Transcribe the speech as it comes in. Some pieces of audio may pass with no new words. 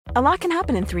A lot can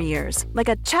happen in 3 years, like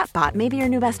a chatbot may be your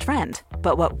new best friend.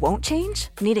 But what won't change?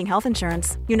 Needing health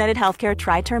insurance. United Healthcare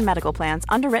Tri-Term Medical Plans,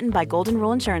 underwritten by Golden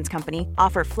Rule Insurance Company,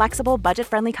 offer flexible,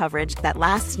 budget-friendly coverage that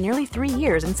lasts nearly 3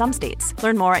 years in some states.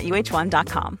 Learn more at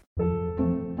uh1.com.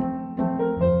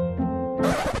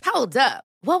 Hold up.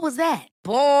 What was that?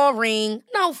 Boring.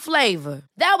 No flavor.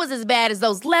 That was as bad as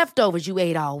those leftovers you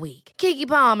ate all week. Keke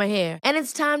Palmer here, and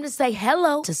it's time to say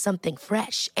hello to something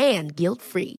fresh and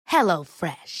guilt-free. Hello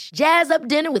Fresh. Jazz up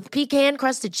dinner with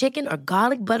pecan-crusted chicken or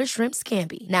garlic butter shrimp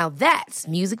scampi. Now that's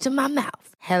music to my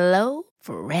mouth. Hello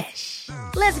Fresh.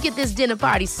 Let's get this dinner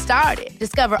party started.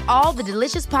 Discover all the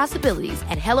delicious possibilities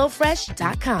at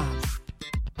hellofresh.com.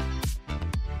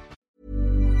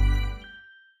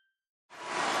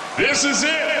 This is it.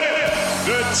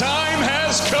 The time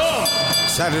has come.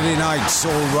 Saturday night's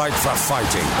all right for fighting.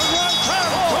 The right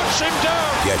hand puts him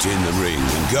down. Get in the ring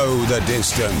and go the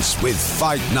distance with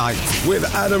Fight Night with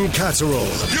Adam Catterall.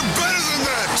 You're better than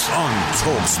that. On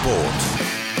TalkSport.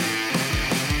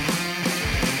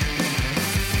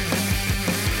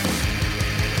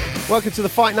 Welcome to the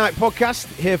Fight Night podcast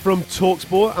here from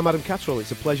TalkSport. I'm Adam Catterall.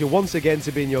 It's a pleasure once again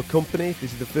to be in your company. If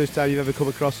this is the first time you've ever come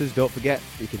across us, don't forget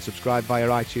you can subscribe via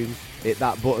iTunes, hit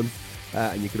that button,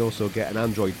 and you can also get an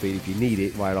Android feed if you need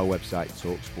it via our website,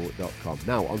 talksport.com.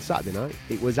 Now, on Saturday night,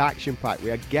 it was action-packed. We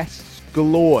had guests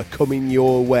galore coming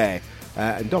your way.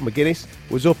 And Don McGuinness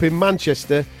was up in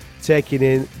Manchester taking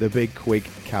in the big Quigg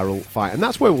Carroll fight. And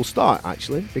that's where we'll start,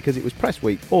 actually, because it was press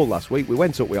week all last week. We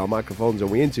went up with our microphones and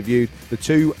we interviewed the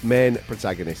two main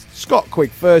protagonists. Scott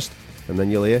Quigg first, and then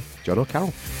you'll hear John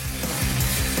O'Carroll.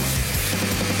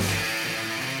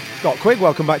 Scott Quigg,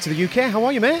 welcome back to the UK. How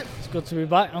are you, mate? It's good to be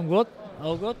back. I'm good.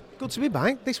 All good. Good to be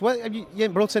back. This weather, you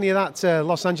ain't brought any of that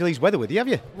Los Angeles weather with you, have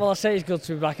you? Well, I say it's good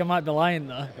to be back. I might be lying,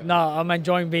 though. No, I'm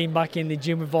enjoying being back in the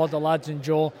gym with all the lads and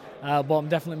Joe, but I'm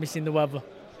definitely missing the weather.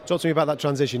 Talk to me about that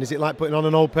transition. Is it like putting on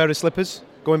an old pair of slippers,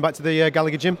 going back to the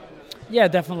Gallagher gym? Yeah,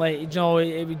 definitely. You know,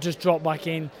 it just dropped back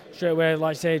in straight away. Like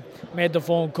I said, made the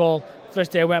phone call.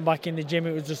 First day I went back in the gym,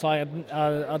 it was just like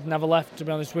I'd never left, to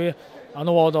be honest with you. I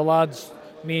know all the lads,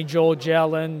 me and Joe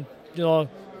gel, and you know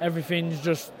everything's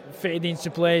just fitted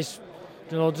into place,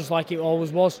 you know, just like it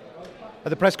always was. At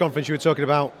the press conference, you were talking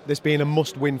about this being a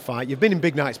must-win fight. You've been in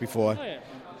big nights before. Oh, yeah.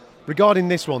 Regarding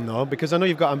this one, though, because I know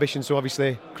you've got ambitions to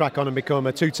obviously crack on and become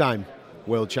a two-time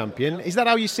world champion. Is that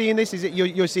how you're seeing this? Is it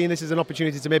you're seeing this as an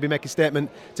opportunity to maybe make a statement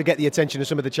to get the attention of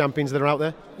some of the champions that are out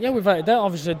there? Yeah, we've had that.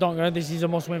 Obviously, don't know, this is a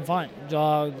must-win fight.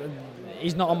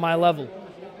 He's not on my level,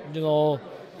 you know,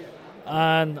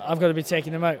 and I've got to be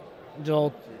taking him out, you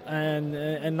know,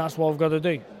 and that's what I've got to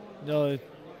do, you know,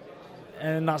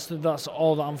 and that's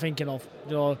all that I'm thinking of.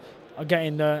 You know, I'll get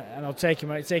in there and I'll take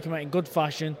him out in good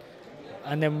fashion.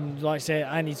 And then, like I say,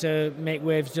 I need to make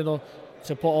waves, you know,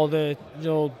 to put all the, you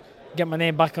know, get my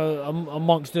name back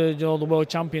amongst the, you know, the world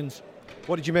champions.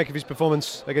 What did you make of his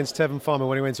performance against Tevin Farmer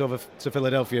when he went over to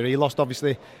Philadelphia? He lost,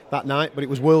 obviously, that night, but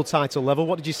it was world title level.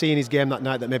 What did you see in his game that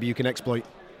night that maybe you can exploit?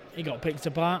 He got picked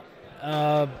apart.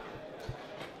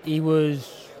 He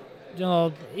was, you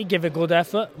know, he gave a good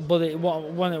effort, but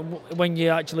when you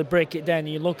actually break it down and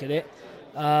you look at it,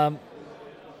 there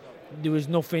was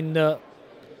nothing that.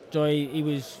 So he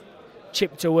was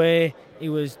chipped away, he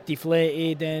was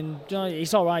deflated, and you know,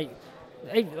 it's all right.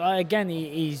 Again,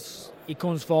 he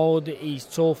comes forward, he's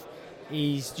tough,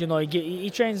 he's, you know, he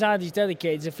trains hard, he's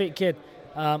dedicated, he's a fit kid.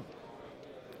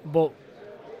 But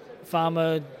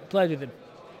Farmer played with him.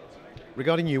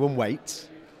 Regarding you and weight,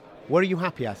 where are you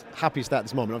happiest at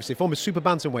this moment? Obviously, former super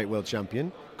bantamweight world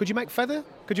champion. Could you make feather?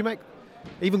 Could you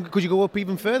go up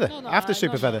even further after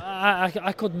super feather?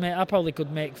 I probably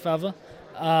could make feather.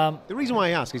 The reason why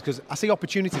I ask is because I see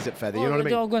opportunities at feather. You know what I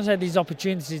mean? I'm going to say these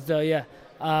opportunities there, yeah.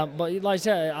 But like I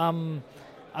said,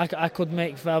 I could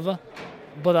make feather,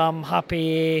 but I'm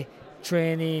happy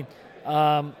training.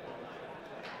 There's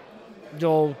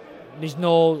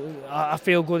no. I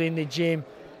feel good in the gym,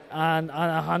 and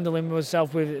I'm handling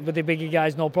myself with the bigger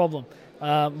guys, no problem.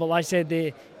 But like I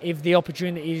said, if the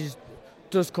opportunities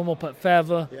does come up at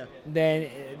feather, then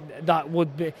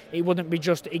it wouldn't be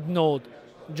just ignored.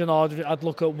 You know, I'd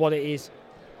look at what it is.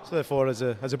 So therefore, as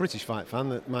a British fight fan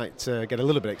that might get a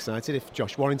little bit excited, if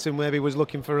Josh Warrington maybe was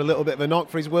looking for a little bit of a knock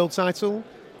for his world title,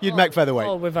 you'd make featherweight.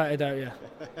 Oh, without a doubt, yeah.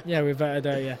 Yeah, without a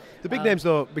doubt, yeah. The big names,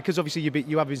 though, because obviously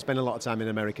you have been spending a lot of time in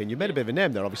America, and you made a bit of a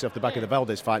name there, obviously off the back of the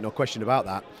Valdez fight, no question about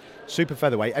that. Super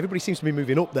featherweight, everybody seems to be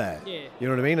moving up there. Yeah. You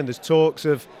know what I mean? And there's talks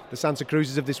of the Santa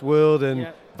Cruzes of this world, and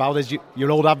Valdez,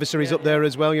 your old adversaries up there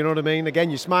as well. You know what I mean? Again,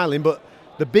 you're smiling, but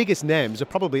the biggest names are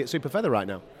probably at super feather right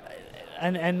now.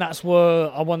 and that's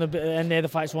where I want to be, and they're the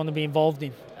fights I want to be involved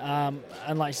in.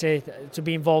 And like I say, to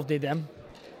be involved in them,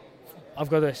 I've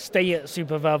got to stay at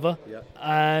Super Velvet,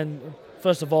 and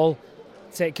first of all,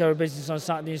 take care of business on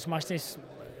Saturday and smash this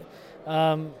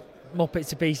Muppet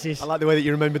to pieces. I like the way that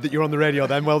you remembered that you're on the radio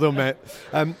then. Well done, mate.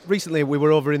 Recently, we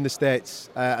were over in the States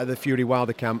at the Fury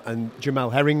Wilder camp, and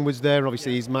Jamel Herring was there.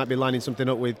 Obviously, he might be lining something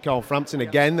up with Carl Frampton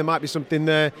again. There might be something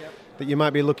there that you might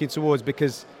be looking towards,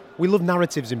 because we love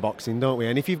narratives in boxing, don't we?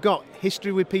 And if you've got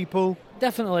history with people...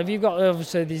 Definitely. If you've got,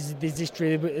 obviously, this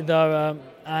history there,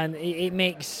 and it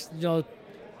makes,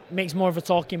 makes more of a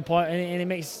talking point, and it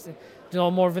makes...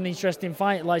 more of an interesting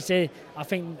fight. Like I say, I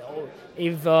think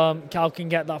if Cal can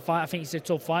get that fight, I think it's a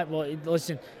tough fight. But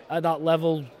listen, at that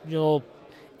level,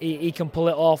 he can pull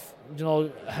it off.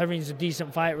 Herring's a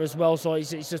decent fighter as well, so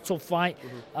it's a tough fight.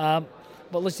 Mm-hmm.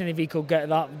 But listen, if he could get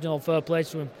that, fair play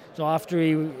to him. So after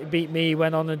he beat me, he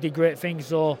went on and did great things.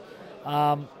 So,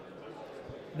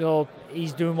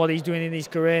 he's doing what he's doing in his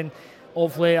career, and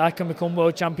hopefully I can become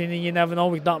world champion. And you never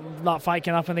know, that fight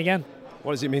can happen again.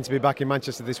 What does it mean to be back in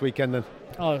Manchester this weekend then?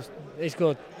 Oh, it's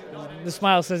good. The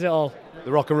smile says it all.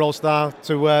 The rock and roll star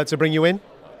to bring you in?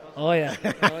 Oh yeah.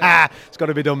 It's got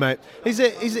to be done, mate. Is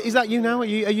that you now? Are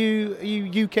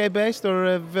you UK based,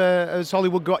 or has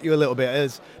Hollywood got you a little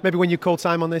bit? Maybe when you call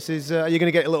time on this, are you going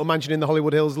to get a little mansion in the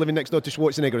Hollywood Hills, living next door to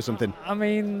Schwarzenegger or something? I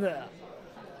mean,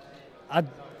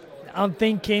 I'm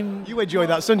thinking. You enjoy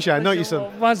that sunshine, don't you,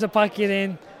 son? Once I pack it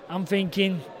in, I'm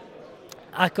thinking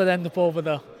I could end up over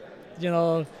there.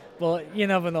 But you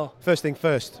never know. First thing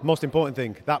first, most important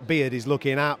thing, that beard is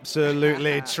looking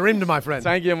absolutely trimmed, my friend.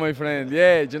 Thank you, my friend.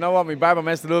 Yeah, do you know what? My barber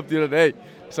messed it up the other day,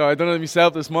 so I done it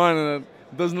myself this morning, and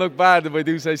it doesn't look bad if I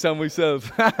do say so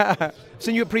myself. I've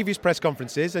seen you at previous press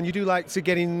conferences, and you do like to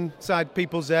get inside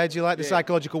people's heads. You like the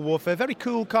psychological warfare. Very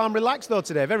cool, calm, relaxed though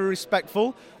today. Very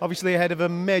respectful. Obviously ahead of a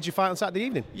major fight on Saturday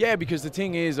evening. Yeah, because the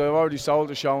thing is, I've already sold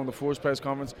the show in the first press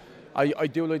conference. I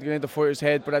do like to get into the fighter's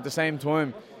head, but at the same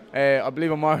time, I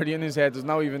believe I'm already in his head. There's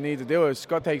no even need to do it.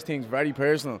 Scott takes things very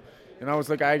personal. It's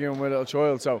like arguing with a little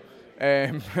child. So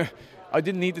I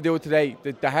didn't need to do it today.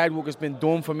 The hard work has been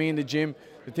done for me in the gym.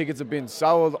 The tickets have been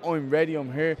sold. I'm ready.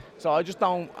 I'm here. So I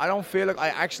don't feel like I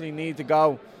actually need to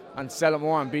go and sell it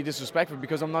more and be disrespectful,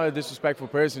 because I'm not a disrespectful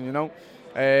person,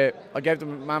 I gave the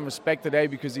man respect today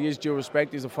because he is due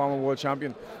respect. He's a former world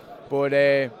champion. But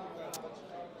I'm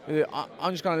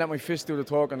just going to let my fist do the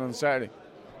talking on Saturday.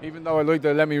 Even though I like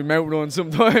to let me mouth run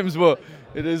sometimes, but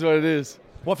it is what it is.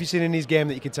 What have you seen in his game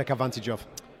that you can take advantage of?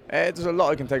 There's a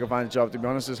lot I can take advantage of, to be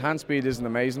honest. His hand speed isn't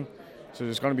amazing. So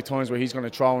there's going to be times where he's going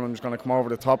to throw and I'm just going to come over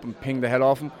the top and ping the head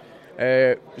off him.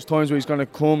 There's times where he's going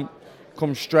to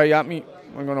come straight at me.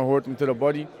 I'm going to hurt him to the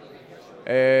body.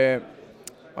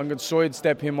 I'm going to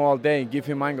sidestep him all day, give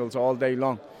him angles all day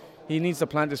long. He needs to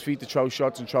plant his feet to throw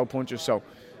shots and throw punches. So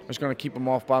I'm just going to keep him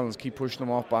off balance, keep pushing him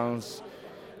off balance,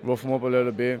 rough him up a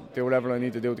little bit, do whatever I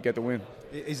need to do to get the win.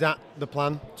 Is that the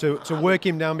plan, to work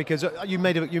him down? Because you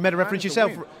made a reference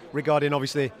yourself regarding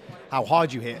obviously how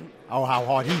hard you hit, or how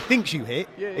hard he thinks you hit.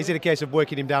 Yeah. Is it a case of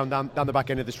working him down the back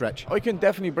end of the stretch? I can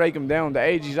definitely break him down. The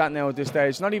age he's at now at this stage,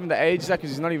 it's not even the age he's at,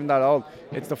 because he's not even that old.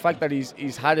 It's the fact that he's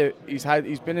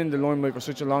been in the limelight for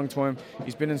such a long time.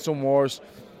 He's been in some wars,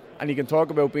 and he can talk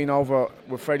about being over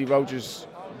with Freddie Roach's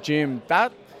gym.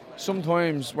 That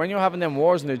sometimes when you're having them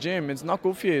wars in the gym, it's not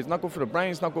good for you. It's not good for the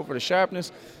brain. It's not good for the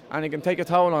sharpness, and it can take a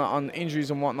toll on injuries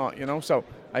and whatnot. So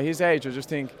at his age, I just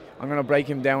think I'm going to break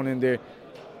him down in there.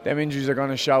 Them injuries are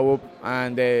going to show up,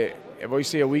 and if I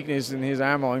see a weakness in his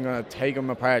armour, I'm going to take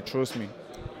him apart. Trust me.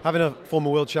 Having a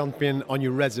former world champion on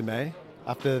your resume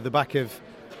after the back of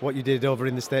what you did over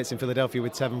in the States in Philadelphia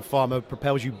with Tevin Farmer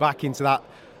propels you back into that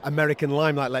American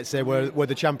limelight, let's say, where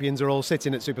the champions are all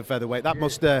sitting at super featherweight. That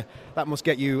must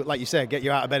get you, like you said, get you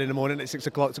out of bed in the morning at 6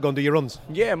 o'clock to go and do your runs.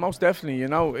 Yeah, most definitely.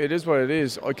 It is what it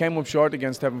is. I came up short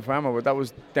against Tevin Farmer, but that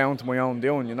was down to my own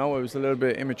doing. I was a little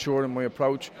bit immature in my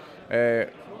approach.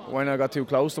 When I got too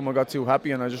close to him, I got too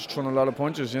happy, and I just threw a lot of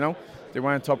punches. They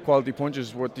weren't top quality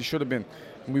punches, what they should have been.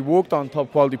 And we worked on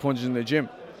top quality punches in the gym,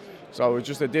 so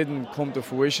it didn't come to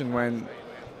fruition when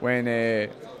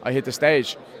I hit the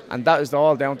stage. And that is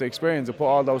all down to experience. I put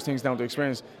all those things down to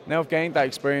experience. Now I've gained that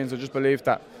experience. I just believe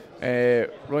that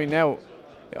right now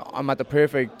I'm at the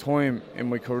perfect time in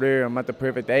my career. I'm at the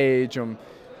perfect age. I'm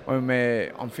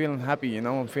feeling happy.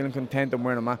 I'm feeling content. I'm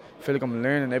where I'm at. I feel like I'm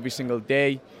learning every single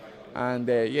day. And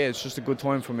it's just a good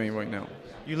time for me right now.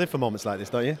 You live for moments like this,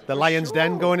 don't you? The Lion's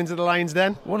Den, going into the Lion's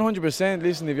Den? 100%.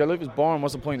 Listen, if your life is boring,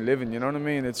 what's the point in living? You know what I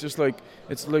mean? It's just like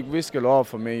risk it all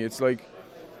for me. It's like,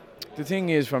 the thing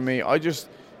is for me,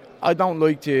 I don't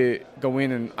like to go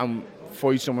in and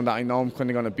fight someone that I know I'm kind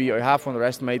of going to beat. I half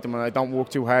underestimate them, and I don't work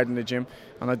too hard in the gym,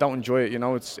 and I don't enjoy it. You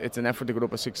know, it's an effort to get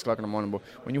up at 6 o'clock in the morning. But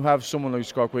when you have someone like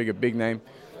Scott Quigg, a big name,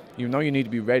 you know you need to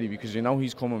be ready, because you know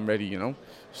he's coming ready, you know.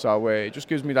 So it just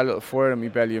gives me that little fire in my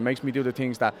belly. It makes me do the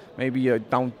things that maybe I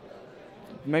don't.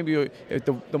 Maybe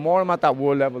the more I'm at that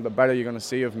world level, the better you're going to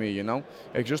see of me, you know.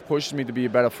 It just pushes me to be a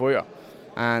better fighter.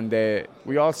 And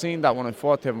we all seen that when I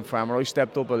fought Tevin Farmer, I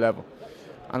stepped up a level.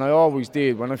 And I always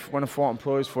did. When I fought in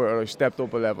prize fighter, I stepped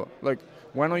up a level. Like,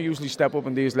 when I usually step up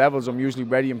in these levels, I'm usually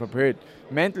ready and prepared.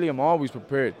 Mentally, I'm always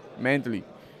prepared, mentally.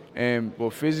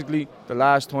 But physically, the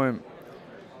last time,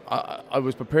 I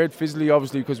was prepared physically,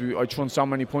 obviously, because I thrown so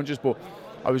many punches, but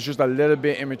I was just a little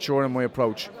bit immature in my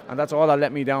approach. And that's all that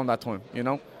let me down that time, you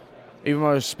know? Even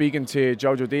when I was speaking to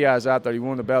Jojo Diaz after he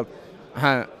won the belt,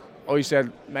 I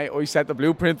said, mate, I set the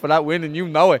blueprint for that win, and you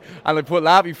know it. And I put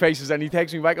laughy faces, and he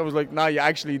texted me back. I was like, nah, you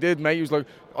actually did, mate. He was like,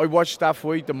 I watched that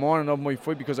fight the morning of my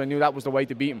fight because I knew that was the way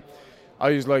to beat him. I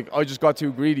was like, I just got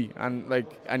too greedy. And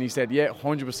he said, yeah,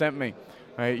 100%, mate.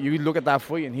 You look at that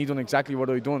fight, and he done exactly what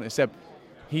I done, except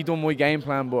he done my game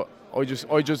plan, but I just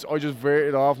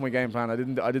veered off my game plan. I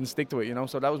didn't stick to it, you know.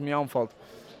 So that was my own fault.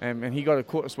 And he got a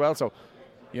cut as well. So,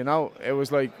 you know, it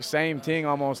was like same thing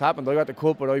almost happened. I got the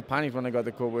cut, but I panicked when I got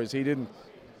the cut, whereas he didn't.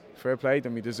 Fair play to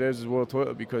him. He deserves his world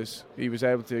title because he was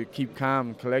able to keep calm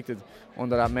and collected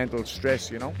under that mental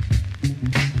stress, you know.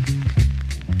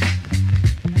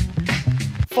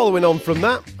 Following on from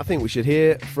that, I think we should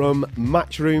hear from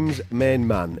Matchroom's main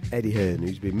man, Eddie Hearn,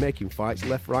 who's been making fights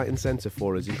left, right and centre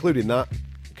for us, including that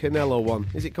Canelo one.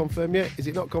 Is it confirmed yet? Is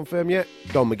it not confirmed yet?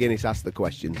 Don McGuinness asked the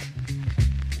questions.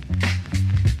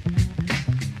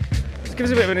 Just give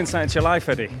us a bit of an insight into your life,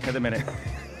 Eddie, at the minute.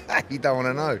 You don't want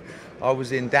to know. I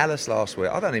was in Dallas last week.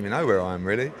 I don't even know where I am,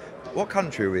 really. What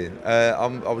country are we in? I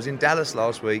was in Dallas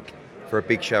last week for a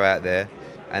big show out there,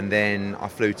 and then I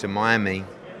flew to Miami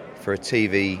for a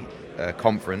TV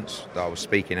conference that I was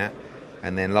speaking at,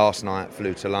 and then last night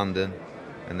flew to London,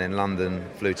 and then London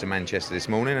flew to Manchester this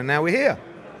morning, and now we're here.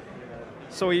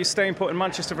 So are you staying put in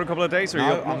Manchester for a couple of days? Or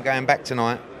No, I'm going back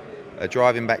tonight,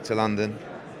 driving back to London.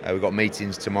 We've got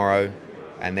meetings tomorrow,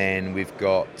 and then we've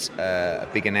got a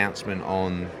big announcement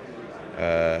on...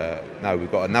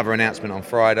 we've got another announcement on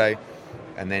Friday,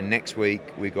 and then next week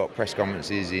we've got press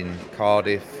conferences in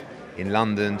Cardiff, in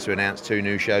London to announce 2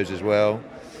 new shows as well.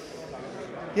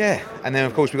 Yeah, and then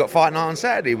of course we've got Fight Night on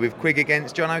Saturday with Quigg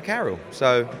against John O'Carroll.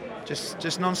 So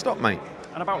just non-stop, mate.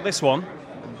 And about this one,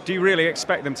 do you really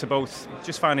expect them to both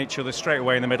just find each other straight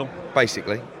away in the middle?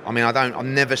 Basically. I mean, I've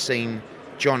never seen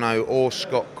Jono or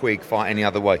Scott Quigg fight any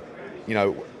other way. You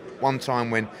know, one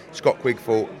time when Scott Quigg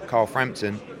fought Carl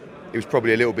Frampton, it was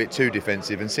probably a little bit too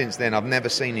defensive, and since then I've never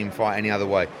seen him fight any other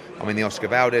way. I mean, the Oscar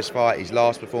Valdez fight, his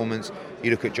last performance,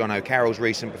 you look at John O'Carroll's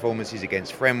recent performances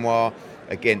against Fremroy,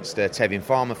 against Tevin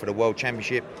Farmer for the World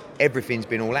Championship, everything's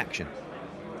been all action.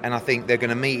 And I think they're going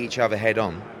to meet each other head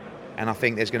on, and I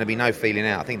think there's going to be no feeling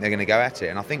out. I think they're going to go at it,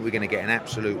 and I think we're going to get an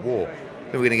absolute war. I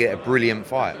think we're going to get a brilliant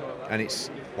fight, and it's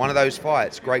one of those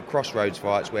fights, great crossroads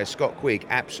fights, where Scott Quigg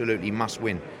absolutely must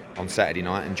win on Saturday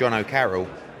night, and John O'Carroll,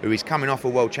 who is coming off a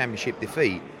World Championship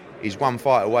defeat, is one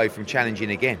fight away from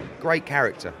challenging again. Great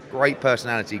character, great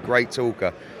personality, great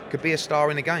talker, could be a star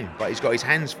in the game, but he's got his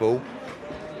hands full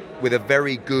with a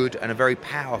very good and a very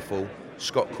powerful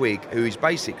Scott Quigg, who is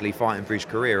basically fighting for his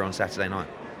career on Saturday night.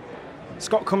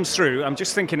 Scott comes through. I'm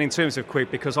just thinking in terms of Quigg,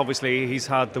 because obviously he's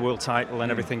had the world title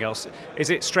and everything else.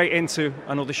 Is it straight into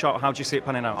another shot? How do you see it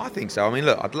panning out? I think so. I mean,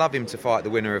 look, I'd love him to fight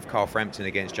the winner of Carl Frampton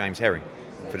against James Herring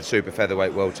for the super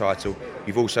featherweight world title.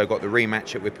 You've also got the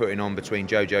rematch that we're putting on between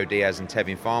Jojo Diaz and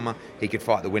Tevin Farmer. He could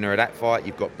fight the winner of that fight.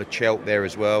 You've got Bechelt there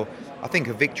as well. I think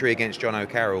a victory against John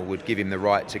O'Carroll would give him the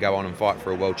right to go on and fight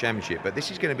for a world championship. But this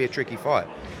is going to be a tricky fight.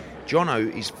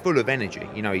 Jono is full of energy.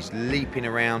 You know, he's leaping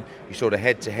around. You saw the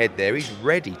head-to-head there. He's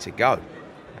ready to go.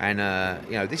 And,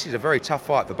 this is a very tough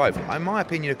fight for both. In my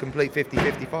opinion, a complete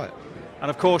 50-50 fight. And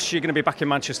of course, you're going to be back in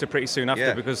Manchester pretty soon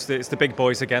after, because it's the big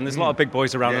boys again. There's a lot of big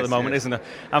boys around at the moment, isn't there?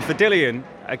 And for Dillian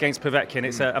against Povetkin,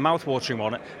 it's a mouth-watering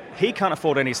one. He can't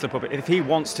afford any slip-up if he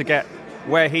wants to get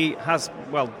where he has,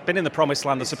 been in the promised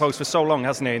land, I suppose, for so long,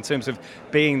 hasn't he, in terms of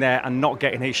being there and not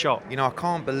getting his shot. You know, I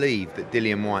can't believe that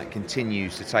Dillian Whyte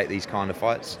continues to take these kind of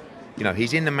fights. You know,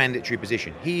 he's in the mandatory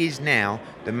position. He is now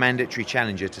the mandatory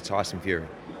challenger to Tyson Fury.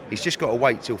 He's just got to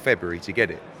wait till February to get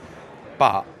it.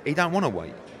 But he don't want to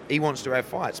wait. He wants to have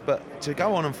fights. But to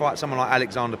go on and fight someone like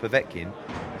Alexander Povetkin,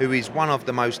 who is one of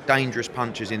the most dangerous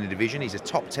punchers in the division, he's a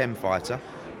top 10 fighter,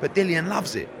 but Dillian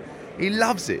loves it. He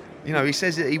loves it. You know, he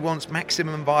says that he wants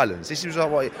maximum violence. This was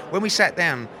like when we sat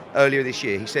down earlier this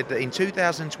year, he said that in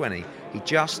 2020 he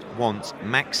just wants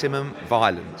maximum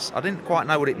violence. I didn't quite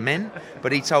know what it meant,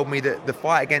 but he told me that the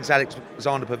fight against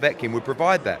Alexander Povetkin would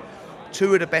provide that.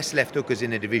 2 of the best left hookers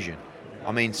in the division.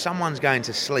 I mean, someone's going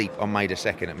to sleep on May the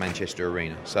 2nd at Manchester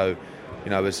Arena. So, you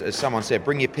know, as someone said,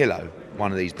 bring your pillow,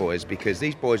 one of these boys, because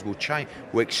these boys will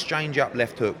exchange up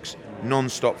left hooks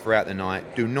non-stop throughout the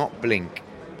night. Do not blink,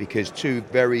 because 2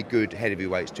 very good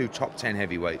heavyweights, 2 top 10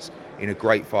 heavyweights in a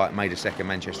great fight, May the 2nd,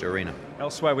 Manchester Arena.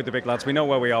 Elsewhere with the big lads, we know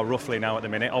where we are roughly now at the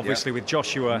minute. Obviously with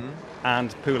Joshua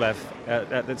and Pulev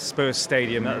at the Spurs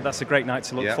Stadium. That's a great night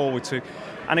to look forward to.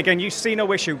 And again, you see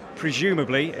no issue,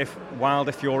 presumably, if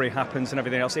Wilder Fury happens and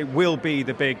everything else, it will be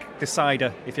the big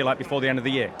decider, if you like, before the end of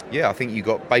the year. Yeah, I think you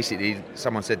got basically,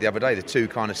 someone said the other day, the 2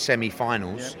 kind of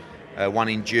semi-finals. One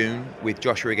in June with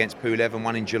Joshua against Pulev and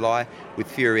one in July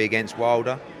with Fury against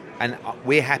Wilder. And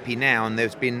we're happy now, and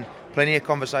there's been plenty of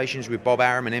conversations with Bob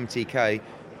Arum and MTK.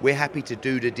 We're happy to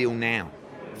do the deal now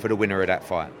for the winner of that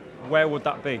fight. Where would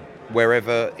that be?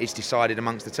 Wherever it's decided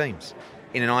amongst the teams.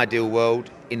 In an ideal world,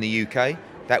 in the UK,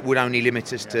 that would only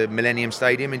limit us to Millennium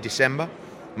Stadium in December.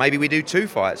 Maybe we do 2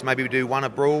 fights. Maybe we do one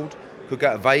abroad, could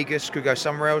go to Vegas, could go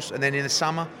somewhere else, and then in the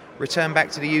summer, return back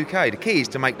to the UK. The key is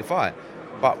to make the fight.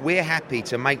 But we're happy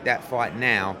to make that fight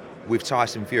now with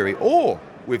Tyson Fury or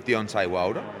with Deontay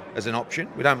Wilder as an option.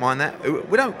 We don't mind that.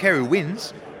 We don't care who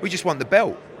wins. We just want the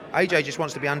belt. AJ just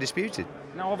wants to be undisputed.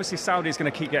 Now, obviously, Saudi is going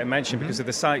to keep getting mentioned because of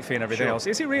the site fee and everything else.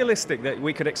 Is it realistic that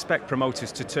we could expect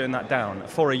promoters to turn that down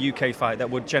for a UK fight that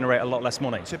would generate a lot less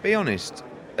money? To be honest,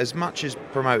 as much as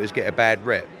promoters get a bad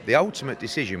rep, the ultimate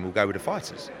decision will go with the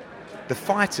fighters. The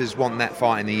fighters want that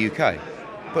fight in the UK.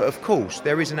 But, of course,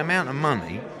 there is an amount of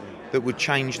money that would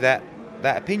change that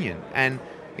opinion. And,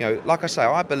 you know, like I say,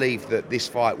 I believe that this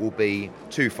fight will be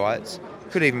 2 fights,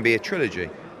 could even be a trilogy.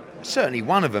 Certainly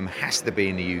one of them has to be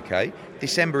in the UK.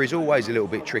 December is always a little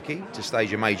bit tricky to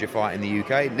stage a major fight in the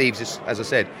UK. It leaves us, as I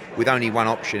said, with only one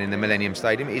option in the Millennium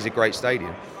Stadium. It is a great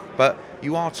stadium. But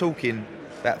you are talking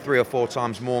about 3 or 4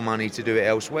 times more money to do it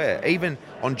elsewhere. Even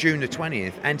on June the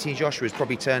 20th, Anthony Joshua has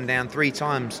probably turned down 3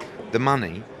 times the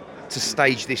money to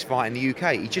stage this fight in the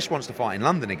UK. He just wants to fight in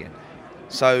London again.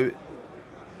 So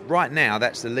right now,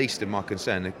 that's the least of my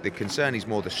concern. The concern is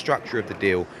more the structure of the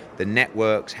deal, the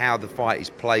networks, how the fight is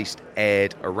placed,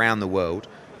 aired around the world.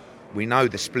 We know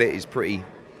the split is pretty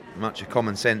much a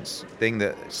common sense thing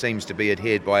that seems to be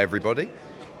adhered by everybody.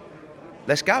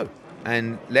 Let's go.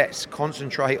 And let's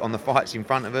concentrate on the fights in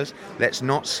front of us. Let's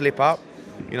not slip up.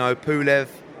 You know, Pulev,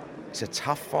 it's a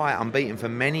tough fight, unbeaten for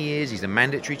many years. He's a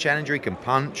mandatory challenger, he can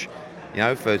punch. You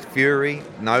know, for Fury,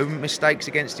 no mistakes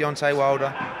against Deontay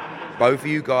Wilder. Both of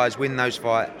you guys win those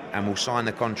fights and we'll sign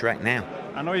the contract now.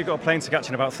 I know you've got a plane to catch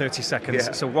in about 30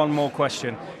 seconds, so one more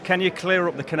question. Can you clear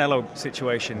up the Canelo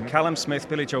situation? Callum Smith,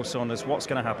 Billy Joe Saunders, what's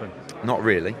going to happen? Not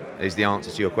really, is the answer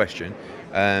to your question.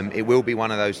 It will be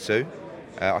one of those 2.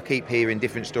 I keep hearing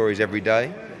different stories every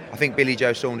day. I think Billy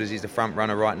Joe Saunders is the front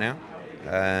runner right now.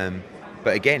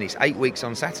 But again, it's 8 weeks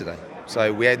on Saturday.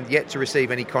 So we haven't yet to receive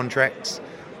any contracts.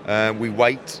 We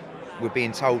wait. We're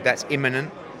being told that's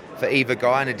imminent for either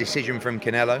guy and a decision from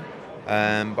Canelo.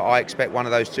 But I expect one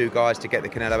of those 2 guys to get the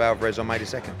Canelo Alvarez on May the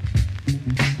 2nd.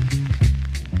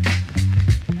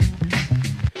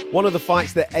 One of the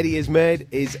fights that Eddie has made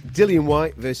is Dillian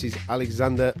Whyte versus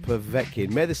Alexander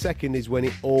Povetkin. May the 2nd is when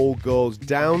it all goes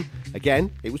down.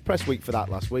 Again, it was press week for that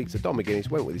last week, so Don McGuinness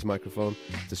went with his microphone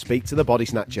to speak to the body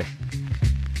snatcher.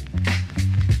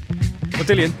 Well,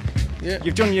 Dillian,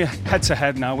 you've done your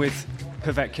head-to-head now with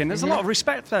Povetkin. There's a lot of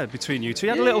respect there between you two.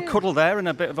 You had a little cuddle there and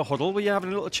a bit of a huddle. Were you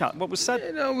having a little chat? What was said?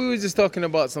 You know, we were just talking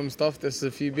about some stuff. There's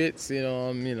a few bits,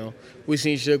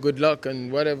 wishing each other good luck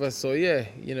and whatever. So yeah,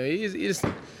 he's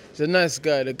a nice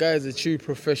guy. The guy is a true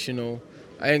professional.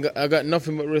 I got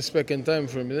nothing but respect and time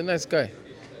for him. He's a nice guy,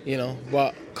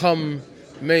 But come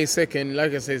May 2nd,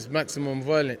 like I said, it's maximum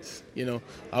violence.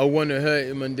 I want to hurt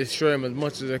him and destroy him as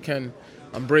much as I can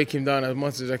and break him down as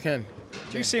much as I can.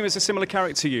 Do you see him as a similar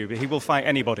character to you? He will fight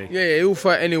anybody? Yeah, he'll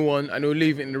fight anyone and he'll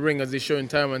leave it in the ring as he's showing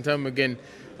time and time again.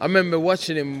 I remember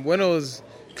watching him when I was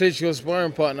Klitschko's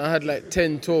sparring partner. I had like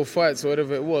 10, 12 fights or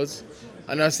whatever it was.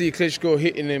 And I see Klitschko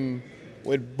hitting him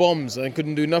with bombs and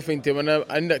couldn't do nothing to him. And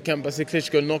in that camp, I see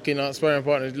Klitschko knocking out sparring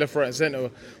partners left, right and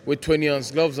centre with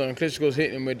 20-ounce gloves on. And Klitschko's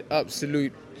hitting him with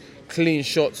absolute clean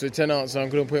shots with 10 ounce and I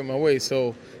couldn't put him away.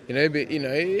 So,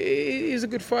 he's a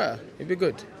good fighter. He'd be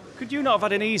good. Could you not have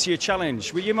had an easier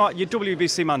challenge? Well, you're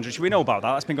WBC manager. We know about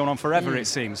that. That's been going on forever, it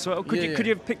seems. So could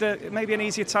you have picked maybe an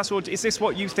easier task, or is this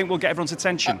what you think will get everyone's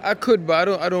attention? I could, but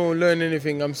I don't learn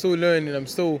anything. I'm still learning. I'm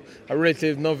still a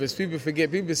relative novice. People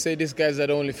forget. People say this guy's had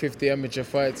only 50 amateur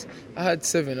fights. I had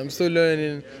 7. I'm still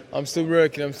learning. I'm still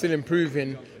working. I'm still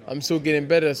improving. I'm still getting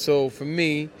better. So for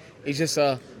me, it's just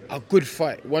a good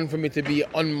fight. One for me to be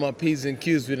on my P's and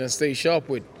Q's with and stay sharp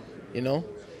with, you know.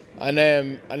 And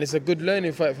it's a good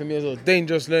learning fight for me as well.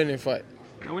 Dangerous learning fight.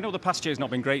 Now, we know the past year's not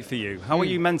been great for you. How are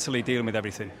you mentally dealing with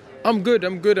everything? I'm good.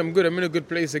 I'm in a good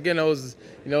place. Again, I was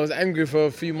angry for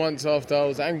a few months after. I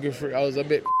was a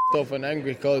bit off and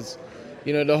angry because,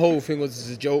 the whole thing was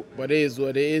just a joke. But it is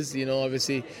what it is.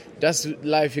 Obviously, that's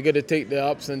life. You got to take the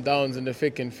ups and downs and the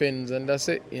thick and thins, and that's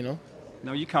it.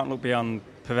 No, you can't look beyond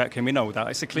Povetkin. We know that.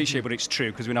 It's a cliche, but it's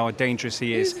true because we know how dangerous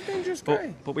he is. He's a dangerous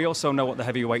guy. But we also know what the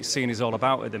heavyweight scene is all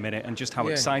about at the minute and just how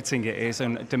exciting it is.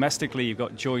 And domestically, you've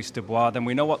got Joyce Dubois. Then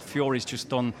we know what Fury's just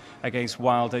done against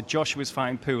Wilder. Joshua's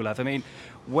fighting Pulev. I mean,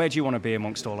 where do you want to be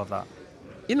amongst all of that?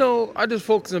 I just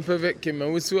focus on Povetkin,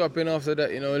 man. We'll see what happens after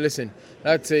that. Listen,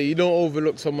 I'd say you don't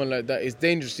overlook someone like that. It's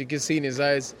dangerous. You can see in his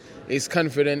eyes. He's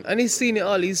confident. And he's seen it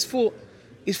all. He's fought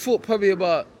probably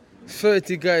about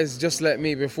 30 guys just like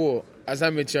me before as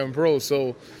amateur and pro,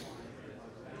 so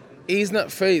he's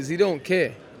not phased. He don't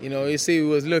care. You see he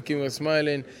was looking, he was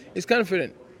smiling. He's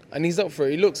confident and he's up for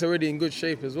it. He looks already in good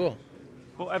shape as well.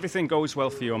 Well, everything goes well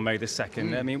for you on May the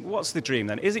 2nd. I mean, what's the dream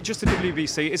then? Is it just the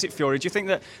WBC? Is it Fury? Do you think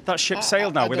that ship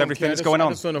sailed now with everything that's going on?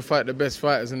 I just want to fight the best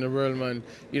fighters in the world, man.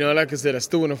 Like I said, I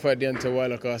still want to fight Deontay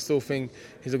Wilder. I still think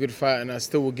he's a good fighter, and I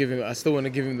still want to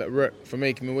give him that rep for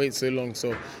making me wait so long.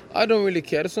 So I don't really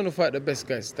care. I just want to fight the best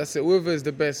guys. That's it. Whoever is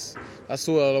the best, that's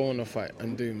all I want to fight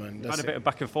and do, man. You've had a bit of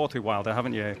back and forth with Wilder,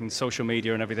 haven't you? In social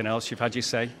media and everything else, you've had your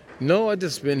say. No, I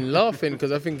just been laughing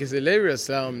because I think it's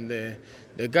hilarious.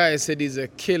 The guy said he's a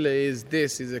killer, he's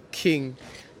this, he's a king,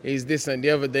 he's this and the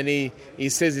other. Then he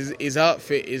says his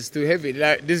outfit is too heavy.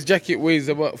 Like, this jacket weighs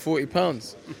about 40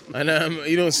 pounds. And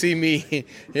you don't see me,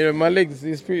 my legs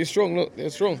is pretty strong. Look, they're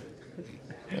strong.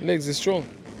 My legs are strong.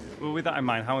 Well, with that in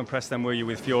mind, how impressed then were you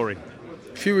with Fury?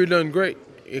 Fury done great.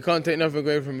 You can't take nothing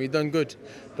away from him. He done good.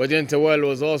 But Deontay Wilder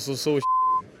was also so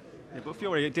Yeah, but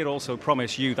Fury did also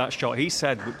promise you that shot. He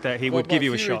said that he would give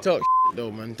you a shot. Talk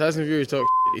though, man. Tyson Fury talk.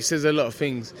 He says a lot of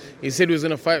things. He said he was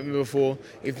going to fight me before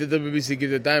if the WBC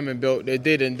gives the diamond belt. They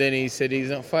did, and then he said he's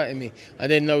not fighting me.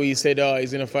 And then now he said,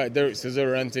 he's going to fight Derek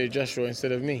Chisora and Anthony Joshua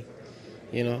instead of me.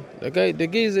 The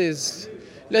geezer is.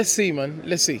 Let's see, man.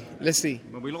 Let's see.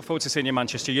 Well, we look forward to seeing you in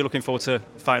Manchester. You're looking forward to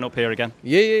fighting up here again?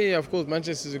 Yeah. Of course,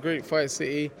 Manchester's a great fight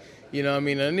city.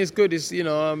 And it's good. It's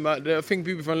I think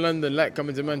people from London like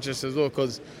coming to Manchester as well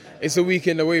because it's a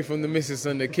weekend away from the missus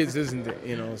and the kids, isn't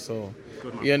it? So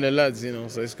and the lads,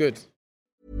 so it's good.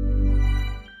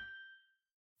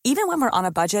 Even when we're on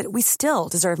a budget, we still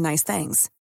deserve nice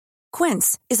things.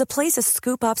 Quince is a place to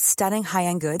scoop up stunning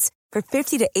high-end goods for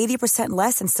 50 to 80%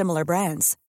 less than similar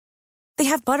brands. They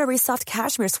have buttery soft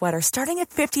cashmere sweaters starting at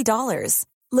 $50,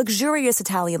 luxurious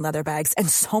Italian leather bags, and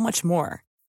so much more.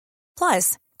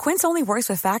 Plus, Quince only works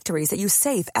with factories that use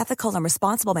safe, ethical, and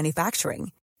responsible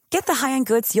manufacturing. Get the high-end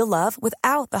goods you'll love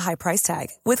without the high price tag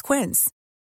with Quince.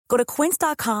 Go to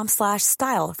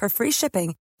quince.com/style for free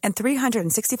shipping and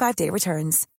 365-day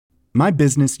returns. My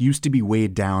business used to be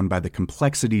weighed down by the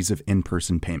complexities of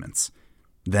in-person payments.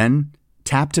 Then,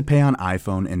 Tap to Pay on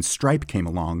iPhone and Stripe came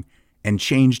along and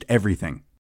changed everything.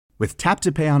 With Tap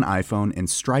to Pay on iPhone and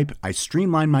Stripe, I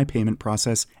streamlined my payment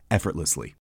process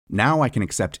effortlessly. Now I can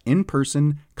accept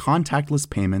in-person, contactless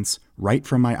payments right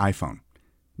from my iPhone.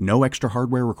 No extra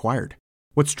hardware required.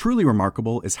 What's truly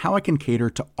remarkable is how I can cater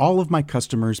to all of my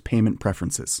customers' payment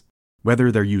preferences.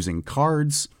 Whether they're using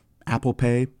cards, Apple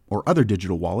Pay, or other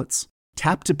digital wallets,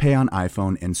 Tap to Pay on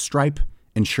iPhone and Stripe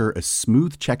ensure a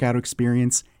smooth checkout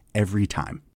experience every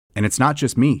time. And it's not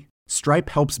just me. Stripe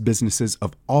helps businesses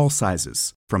of all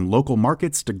sizes, from local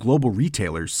markets to global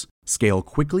retailers, scale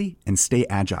quickly and stay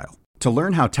agile. To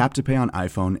learn how Tap to Pay on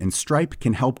iPhone and Stripe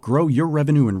can help grow your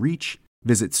revenue and reach,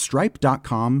 visit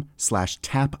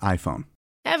stripe.com/tapiphone.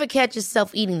 Ever catch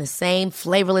yourself eating the same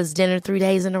flavorless dinner 3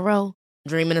 days in a row?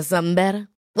 Dreaming of something better?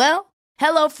 Well,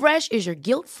 HelloFresh is your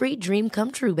guilt-free dream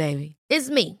come true, baby. It's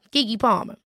me, Keke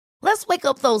Palmer. Let's wake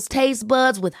up those taste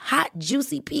buds with hot,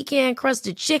 juicy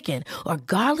pecan-crusted chicken or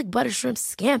garlic butter shrimp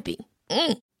scampi.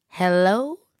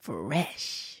 Hello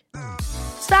Fresh.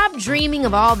 Stop dreaming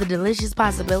of all the delicious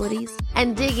possibilities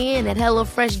and dig in at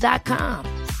HelloFresh.com.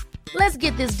 Let's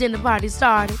get this dinner party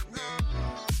started.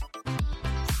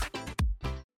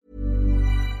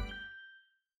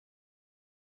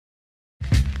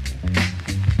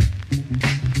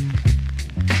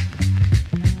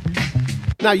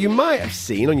 Now, you might have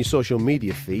seen on your social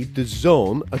media feed,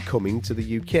 DAZN are coming to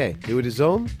the UK. Who are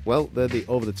DAZN? Well, they're the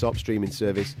over-the-top streaming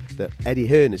service that Eddie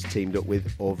Hearn has teamed up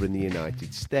with over in the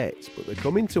United States. But they're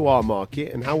coming to our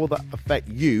market, and how will that affect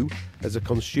you as a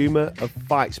consumer of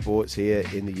fight sports here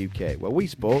in the UK? Well, we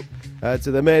spoke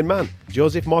to the main man,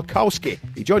 Joseph Markowski.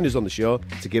 He joined us on the show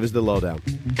to give us the lowdown.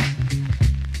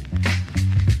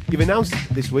 You've announced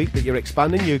this week that you're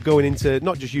expanding. You're going into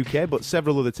not just UK, but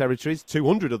several other territories,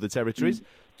 200 other territories.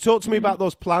 Talk to me about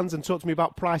those plans and talk to me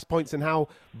about price points and how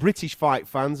British fight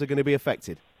fans are going to be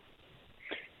affected.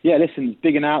 Yeah, listen,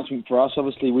 big announcement for us.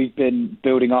 Obviously, we've been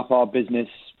building up our business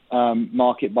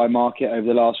market by market over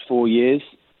the last 4 years.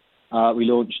 We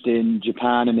launched in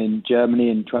Japan and in Germany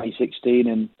in 2016,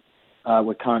 and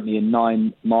we're currently in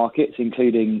 9 markets,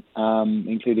 including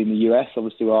the US,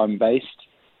 obviously where I'm based.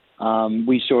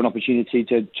 We saw an opportunity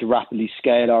to rapidly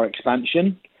scale our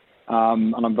expansion,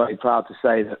 and I'm very proud to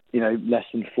say that, less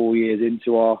than 4 years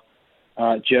into our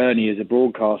journey as a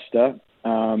broadcaster,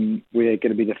 we're going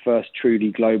to be the first truly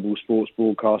global sports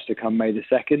broadcaster come May the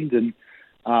 2nd,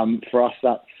 and for us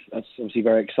that's obviously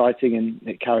very exciting, and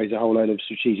it carries a whole load of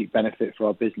strategic benefit for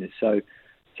our business. So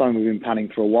something we've been planning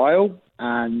for a while,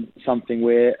 and something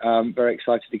we're very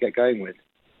excited to get going with.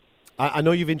 I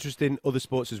know you've interest in other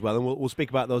sports as well, and we'll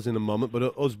speak about those in a moment,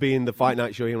 but us being the Fight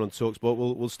Night show here on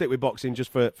TalkSport, we'll stick with boxing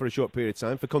just for a short period of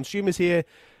time. For consumers here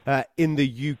in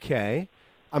the UK,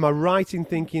 am I right in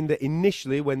thinking that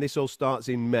initially when this all starts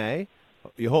in May,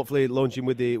 you're hopefully launching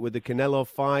with the Canelo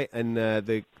fight and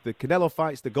the Canelo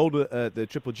fights, the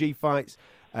Triple G fights,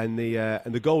 and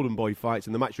the Golden Boy fights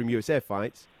and the Matchroom USA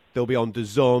fights, they'll be on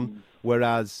DAZN,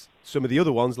 whereas some of the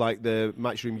other ones, like the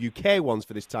Matchroom UK ones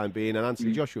for this time being, and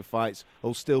Anthony Joshua fights,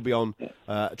 will still be on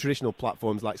traditional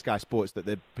platforms like Sky Sports that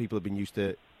the people have been used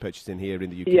to purchasing here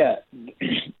in the UK. Yeah,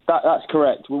 that's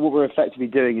correct. What we're effectively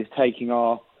doing is taking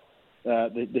our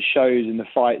the shows and the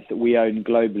fights that we own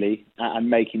globally and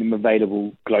making them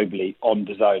available globally on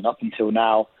DAZN. Up until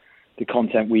now, the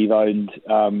content we've owned,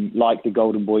 like the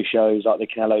Golden Boy shows, like the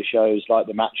Canelo shows, like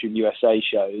the Matchroom USA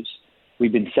shows,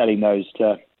 we've been selling those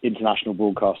to international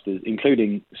broadcasters,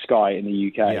 including Sky in the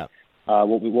UK. Yeah.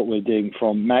 What we're doing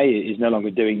from May is no longer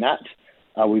doing that.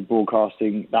 We're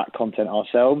broadcasting that content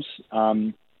ourselves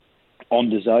on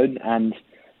DAZN, and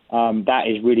that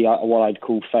is really what I'd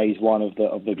call phase one of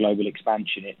the global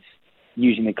expansion. It's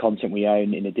using the content we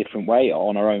own in a different way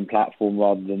on our own platform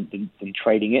rather than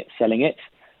trading it, selling it.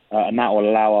 And that will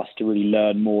allow us to really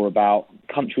learn more about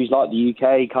countries like the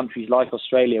UK, countries like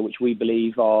Australia, which we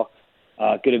believe are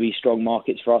going to be strong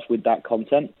markets for us with that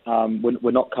content.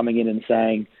 We're not coming in and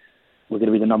saying we're going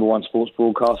to be the number one sports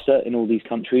broadcaster in all these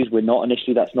countries. We're not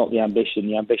initially. That's not the ambition.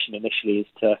 The ambition initially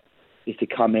is to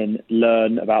come in,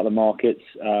 learn about the markets,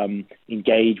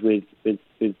 engage with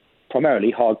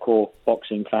primarily hardcore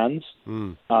boxing fans,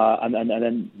 and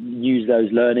then use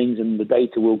those learnings and the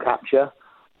data we'll capture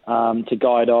to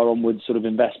guide our onward sort of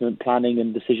investment planning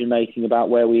and decision making about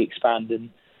where we expand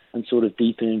and sort of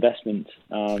deepen investment.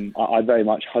 I very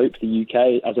much hope the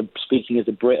UK, speaking as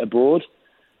a Brit abroad,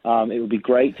 it would be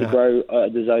great to grow the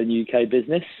DAZN UK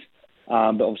business.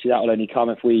 But obviously that will only come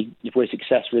if we're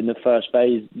successful in the first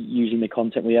phase, using the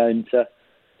content we own to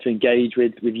engage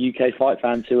with UK fight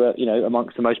fans who are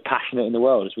amongst the most passionate in the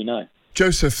world, as we know.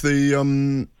 Joseph,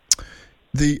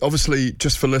 the obviously,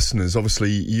 just for listeners, obviously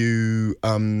you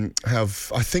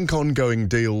have, I think, ongoing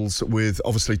deals with,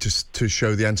 obviously, to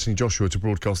show the Anthony Joshua, to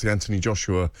broadcast the Anthony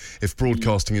Joshua, if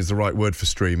broadcasting is the right word for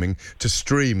streaming, to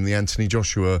stream the Anthony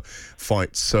Joshua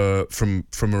fights from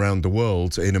around the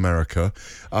world in America.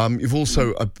 You've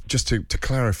also, just to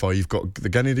clarify, you've got the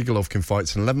Gennady Golovkin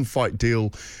fights, an 11-fight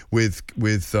deal with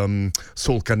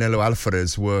Saul Canelo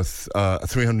Alvarez worth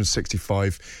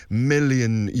 $365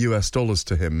 million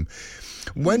to him.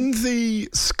 When the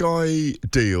Sky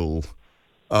deal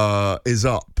is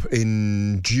up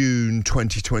in June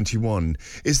 2021,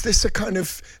 is this a kind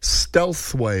of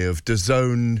stealth way of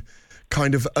DAZN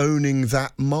kind of owning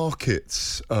that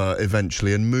market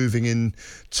eventually and moving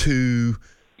into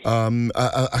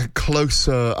a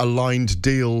closer aligned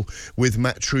deal with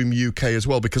Matchroom UK as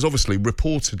well? Because obviously,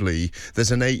 reportedly,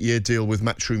 there's an 8-year deal with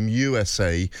Matchroom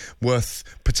USA worth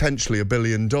potentially $1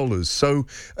 billion. So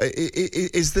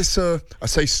is this I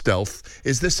say stealth,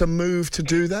 is this a move to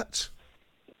do that?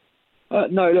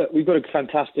 No, look, we've got a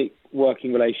fantastic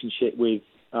working relationship with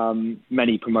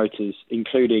many promoters,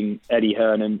 including Eddie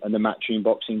Hearn and the Matchroom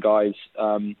boxing guys.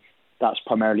 That's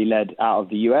primarily led out of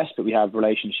the US, but we have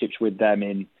relationships with them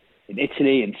in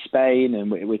Italy and Spain, and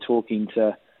we're talking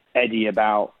to Eddie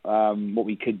about what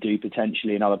we could do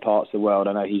potentially in other parts of the world.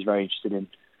 I know he's very interested in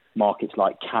markets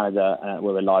like Canada,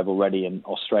 where we're live already, and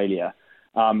Australia.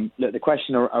 Look, the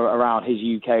question around his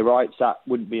UK rights, that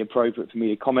wouldn't be appropriate for me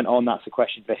to comment on. That's a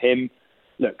question for him.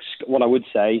 Look, what I would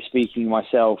say, speaking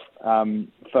myself,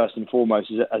 first and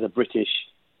foremost, as a British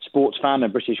sports fan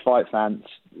and British fight fan,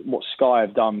 what Sky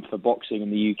have done for boxing in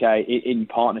the UK in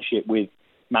partnership with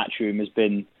Matchroom has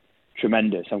been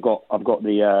tremendous. I've got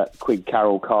the Quigg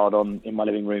Carroll card on in my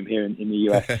living room here in the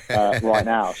US right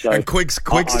now. So and Quigg's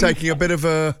taking a bit of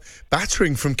a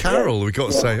battering from Carroll, we've got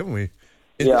to say, haven't we?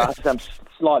 Yeah, I'm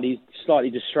slightly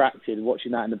distracted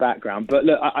watching that in the background. But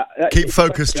look, keep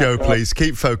focused, Joe, please.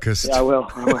 Keep focused. Yeah, I will.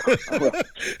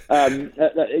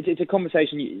 It's a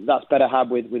conversation that's better had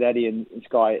with Eddie and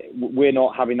Sky. We're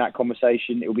not having that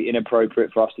conversation. It will be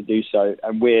inappropriate for us to do so.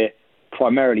 And we're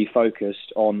primarily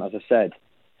focused on, as I said,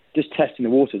 just testing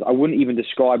the waters. I wouldn't even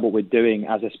describe what we're doing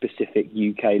as a specific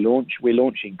UK launch. We're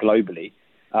launching globally.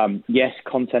 Yes,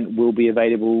 content will be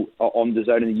available on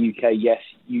DAZN in the UK. Yes,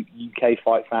 UK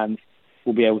fight fans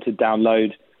will be able to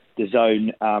download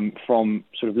DAZN from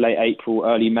sort of late April,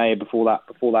 early May, before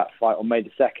that fight on May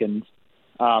the 2nd.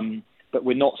 But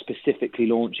we're not specifically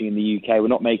launching in the UK. We're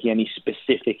not making any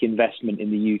specific investment in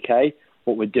the UK.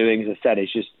 What we're doing, as I said,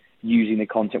 is just using the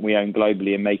content we own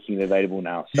globally and making it available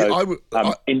now. So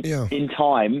in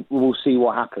time, we will see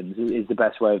what happens, is the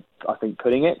best way of, I think,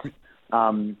 putting it.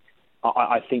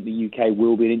 I think the UK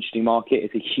will be an interesting market.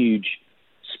 It's a huge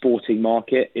sporting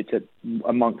market. It's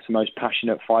amongst the most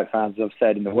passionate fight fans, as I've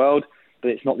said, in the world.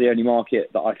 But it's not the only market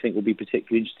that I think will be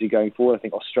particularly interesting going forward. I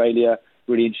think Australia,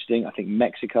 really interesting. I think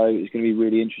Mexico is going to be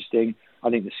really interesting. I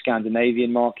think the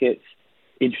Scandinavian markets,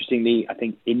 interestingly, I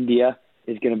think India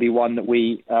is going to be one that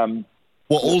we...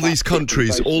 all these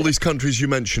countries you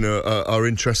mention are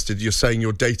interested. You're saying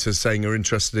your data's saying are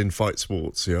interested in fight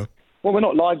sports, yeah? Well, we're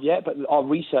not live yet, but our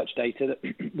research data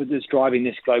that's driving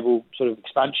this global sort of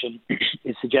expansion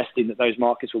is suggesting that those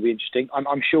markets will be interesting.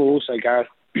 I'm sure also, Gareth,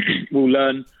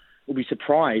 we'll be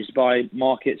surprised by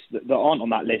markets that aren't on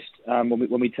that list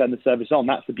when we turn the service on.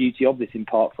 That's the beauty of this, in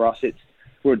part, for us.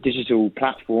 We're a digital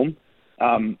platform.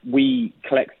 We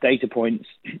collect data points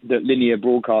that linear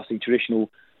broadcasting,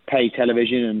 traditional pay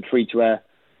television and free-to-air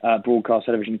broadcast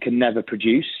television can never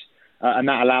produce. And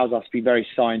that allows us to be very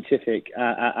scientific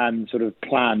and sort of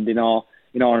planned in our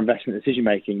investment decision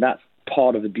making. That's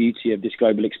part of the beauty of this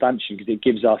global expansion, because it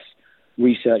gives us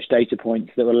research data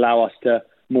points that will allow us to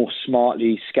more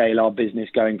smartly scale our business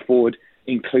going forward,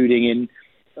 including in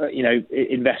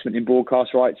investment in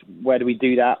broadcast rights. Where do we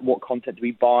do that? What content do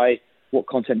we buy? What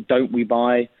content don't we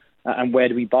buy? And where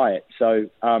do we buy it? So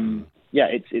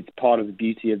it's part of the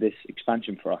beauty of this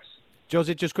expansion for us.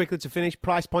 Josie, just quickly to finish,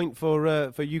 price point for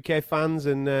UK fans,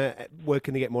 and where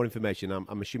can they get more information?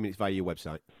 I'm assuming it's via your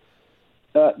website.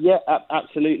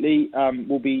 Absolutely.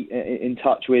 We'll be in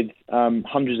touch with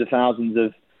hundreds of thousands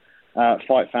of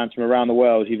fight fans from around the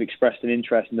world who've expressed an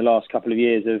interest in the last couple of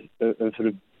years of sort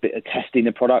of testing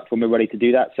the product when we're ready to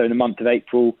do that. So in the month of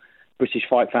April, British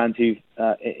fight fans who've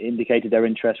indicated their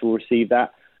interest will receive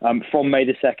that. From May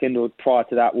the 2nd or prior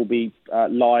to that, we'll be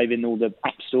live in all the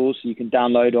app stores, so you can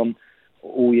download on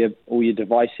all your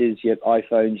devices, your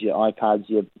iPhones, your iPads,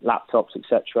 your laptops,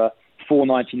 etc.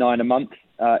 $4.99 a month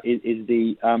is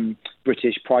the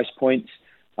British price point.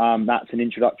 That's an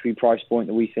introductory price point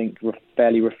that we think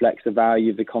fairly reflects the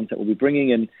value of the content we'll be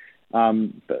bringing. And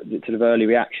but the sort of early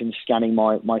reactions, scanning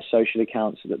my social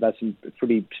accounts, that there's some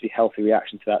pretty healthy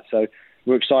reaction to that. So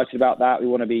we're excited about that. We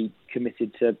want to be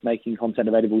committed to making content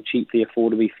available cheaply,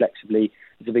 affordably, flexibly.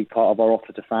 It's a big part of our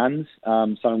offer to fans,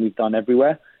 something we've done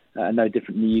everywhere. And no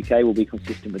different in the UK, we'll be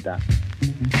consistent with that.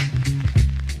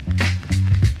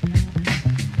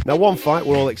 Now, one fight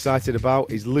we're all excited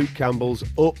about is Luke Campbell's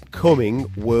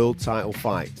upcoming world title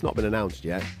fight. It's not been announced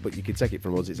yet, but you can take it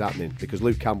from us, it's happening, because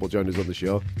Luke Campbell joined us on the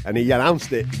show and he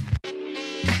announced it.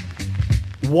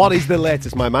 What is the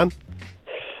latest, my man?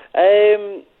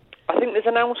 I think there's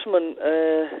an announcement,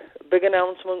 big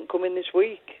announcement coming this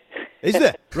week. Is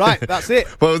there? Right, that's it.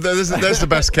 Well, there's the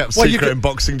best kept secret in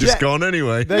boxing just gone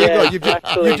anyway. There you go.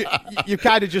 You've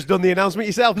kind of just done the announcement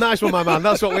yourself. Nice one, my man.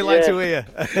 That's what we like to hear.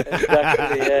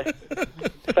 Exactly, yeah.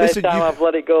 First time I've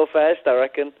let it go first, I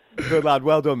reckon. Good lad,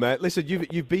 well done, mate. Listen,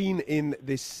 you've been in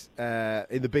this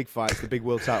in the big fights, the big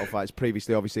world title fights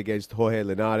previously, obviously against Jorge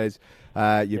Linares.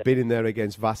 You've been in there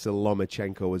against Vasyl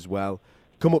Lomachenko as well.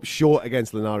 Come up short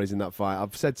against Linares in that fight.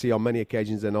 I've said to you on many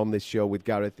occasions and on this show with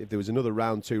Gareth, if there was another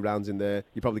round, 2 rounds in there,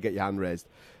 you'd probably get your hand raised.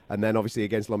 And then obviously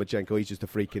against Lomachenko, he's just a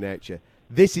freak of nature.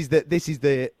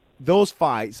 Those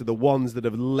fights are the ones that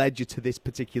have led you to this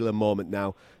particular moment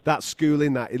now. That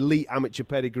schooling, that elite amateur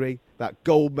pedigree, that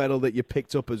gold medal that you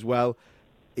picked up as well.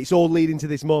 it's all leading to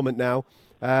this moment now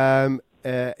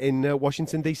in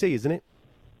Washington DC, isn't it?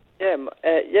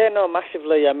 No,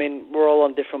 massively. I mean, we're all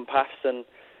on different paths, and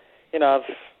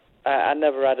I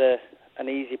never had an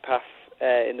easy path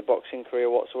in the boxing career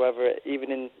whatsoever.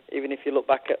 Even if you look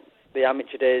back at the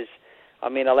amateur days, I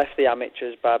mean, I left the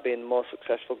amateurs by being the most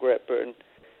successful Great Britain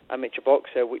amateur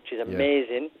boxer, which is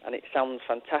amazing, and it sounds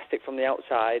fantastic from the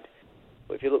outside.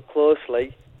 But if you look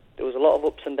closely, there was a lot of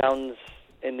ups and downs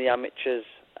in the amateurs,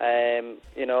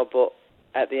 but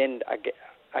at the end, I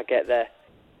get there.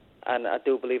 And I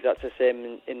do believe that's the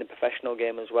same in the professional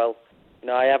game as well.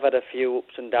 I have had a few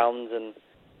ups and downs and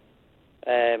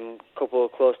a couple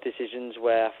of close decisions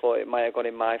where I thought it might have gone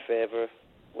in my favour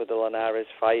with the Linares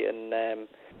fight, and the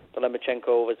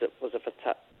Lomachenko was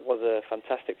a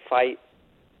fantastic fight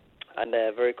and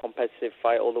a very competitive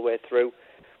fight all the way through.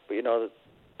 But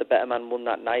the better man won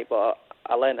that night. But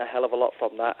I learned a hell of a lot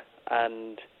from that,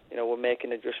 and we're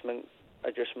making adjustments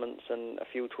and a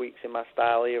few tweaks in my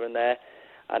style here and there.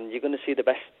 And you're going to see the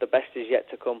best. The best is yet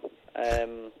to come.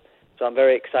 So I'm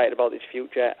very excited about this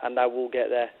future, and I will get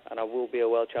there, and I will be a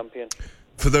world champion.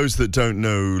 For those that don't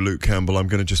know Luke Campbell, I'm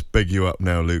going to just beg you up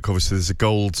now, Luke. Obviously, there's a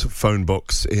gold phone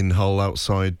box in Hull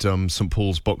outside St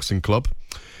Paul's Boxing Club.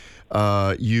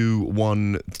 You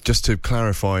won, just to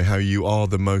clarify how you are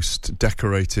the most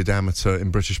decorated amateur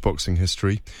in British boxing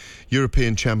history,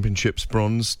 European Championships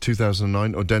bronze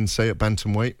 2009, Odense at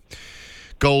bantamweight.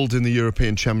 Gold in the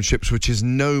European Championships, which is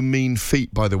no mean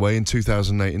feat, by the way, in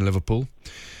 2008 in Liverpool.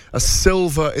 A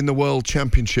silver in the World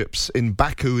Championships in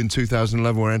Baku in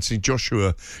 2011, where Anthony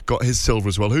Joshua got his silver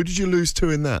as well. Who did you lose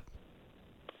to in that?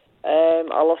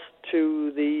 I lost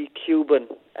to the Cuban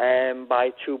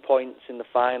by 2 points in the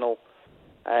final.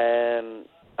 And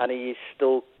he's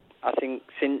still, I think,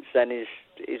 since then,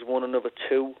 he's won another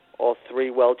 2 or 3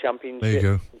 World Championships. There you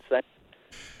go. Since then.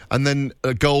 And then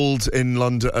gold in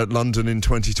London in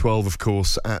 2012, of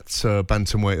course, at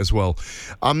bantamweight as well.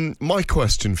 My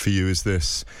question for you is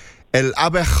this. El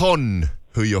Abejon,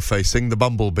 who you're facing, the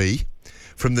Bumblebee,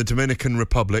 from the Dominican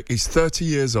Republic. He's 30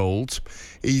 years old.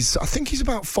 I think he's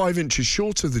about 5 inches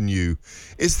shorter than you.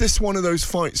 Is this one of those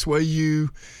fights where you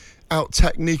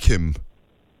out-technique him?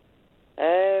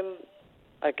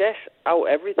 I guess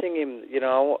out-everything him,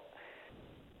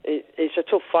 It's a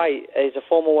tough fight. He's a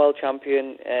former world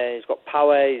champion. He's got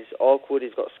power. He's awkward.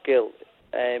 He's got skill.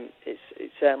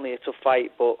 It's certainly a tough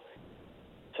fight, but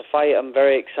it's a fight I'm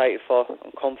very excited for.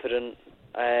 I'm confident.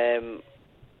 I'm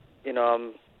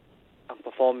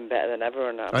performing better than ever,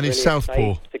 and I'm he's really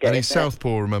southpaw. And he's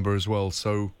southpaw, remember, as well.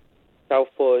 So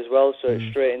southpaw as well. So it's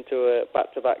straight into a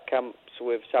back-to-back camps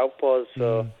with southpaws.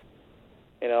 So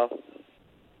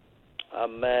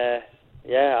I'm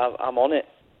on it.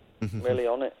 Really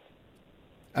on it.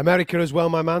 America as well,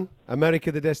 my man.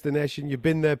 America, the destination. You've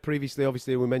been there previously,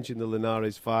 obviously, we mentioned the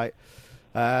Linares fight.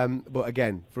 But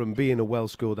again, from being a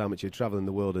well-schooled amateur, travelling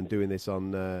the world and doing this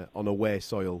on away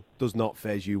soil, does not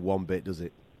faze you one bit, does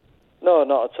it? No,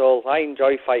 not at all. I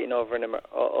enjoy fighting over in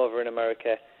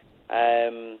America.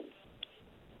 I've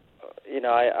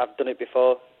done it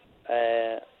before,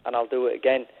 and I'll do it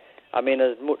again. I mean,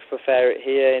 I'd much prefer it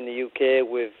here in the UK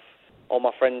with all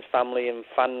my friends, family and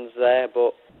fans there,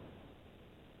 but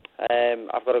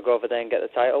I've got to go over there and get the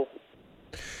title.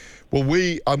 Well,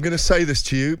 I'm going to say this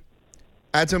to you,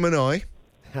 Adam and I,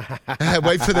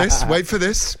 wait for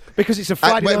this. Because it's a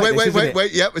Friday night.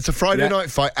 Wait, yeah, it's a Friday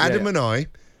night fight. Adam and I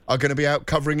are going to be out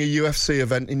covering a UFC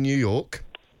event in New York.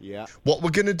 Yeah. What we're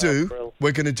going to do,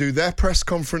 we're going to do their press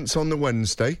conference on the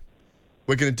Wednesday.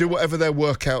 We're going to do whatever their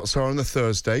workouts are on the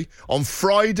Thursday. On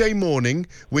Friday morning,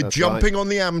 we're jumping on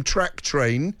the Amtrak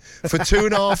train for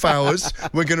 2.5 hours.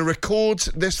 We're going to record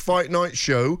this Fight Night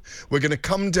show. We're going to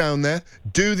come down there,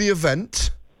 do the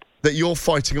event that you're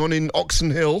fighting on in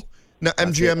Oxon Hill,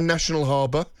 MGM National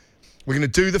Harbour. We're going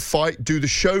to do the fight, do the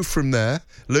show from there,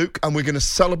 Luke, and we're going to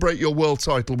celebrate your world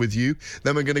title with you.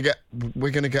 Then we're going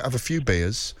to have a few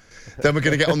beers. Then we're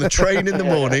going to get on the train in the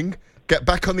morning, get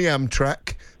back on the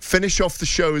Amtrak, finish off the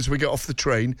show as we get off the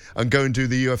train, and go and do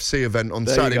the UFC event on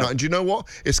Saturday night. And do you know what?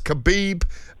 It's Khabib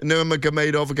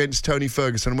Nurmagomedov against Tony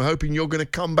Ferguson. And we're hoping you're going to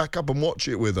come back up and watch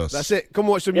it with us. That's it. Come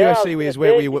watch some UFC with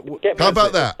us. How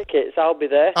about that? Tickets, I'll be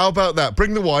there. How about that?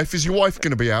 Bring the wife. Is your wife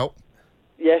going to be out?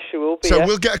 Yes, she will be. So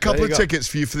we'll get a couple of tickets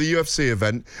for you for the UFC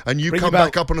event, and you come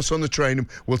back up on us on the train, and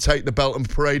we'll take the belt and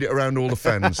parade it around all the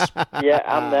fans. Yeah,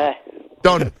 I'm there.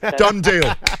 Done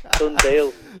deal. Done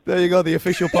deal. There you go. The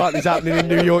official party's happening in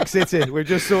New York City. We've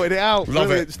just sorted it out. Love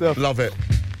it. Stuff. Love it.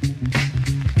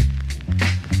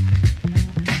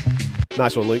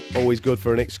 Nice one, Luke. Always good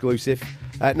for an exclusive.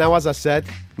 Now, as I said,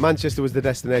 Manchester was the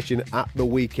destination at the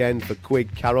weekend for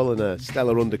Quigg Carroll and a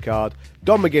stellar undercard.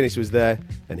 Don McGuinness was there,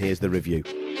 and here's the review.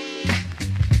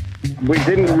 We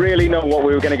didn't really know what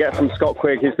we were going to get from Scott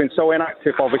Quigg. He's been so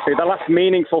inactive, obviously. The last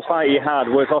meaningful fight he had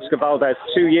was Oscar Valdez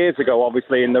 2 years ago,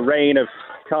 obviously, in the reign of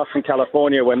Carson,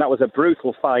 California, when that was a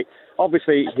brutal fight.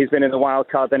 Obviously, he's been in the wild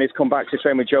card, then he's come back to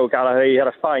train with Joe Gallagher. He had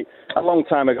a fight a long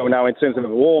time ago now in terms of a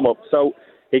warm-up. So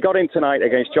he got in tonight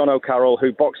against John O'Carroll,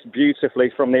 who boxed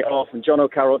beautifully from the off, and John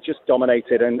O'Carroll just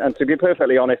dominated. And to be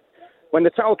perfectly honest, when the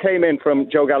towel came in from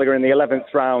Joe Gallagher in the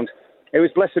 11th round, it was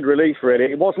blessed relief, really.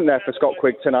 It wasn't there for Scott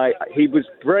Quigg tonight. He was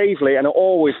bravely and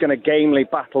always going to gamely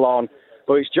battle on,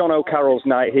 but it's John O'Carroll's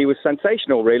night. He was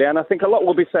sensational, really, and I think a lot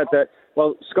will be said that,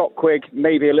 well, Scott Quigg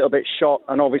may be a little bit shot,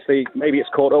 and obviously maybe it's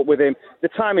caught up with him. The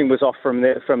timing was off from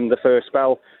the first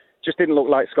spell. Just didn't look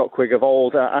like Scott Quigg of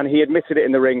old, and he admitted it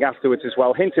in the ring afterwards as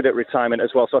well, hinted at retirement as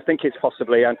well. So I think it's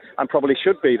possibly, and probably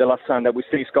should be, the last time that we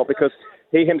see Scott, because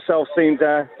he himself seemed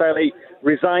fairly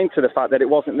resigned to the fact that it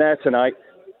wasn't there tonight.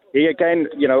 He again,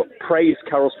 praised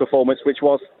Carroll's performance, which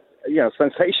was,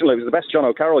 sensational. It was the best John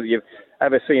O'Carroll you've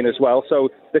ever seen as well. So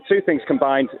the two things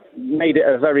combined made it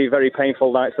a very, very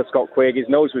painful night for Scott Quigg. His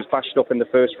nose was bashed up in the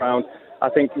first round.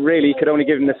 I think really he could only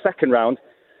give him the second round.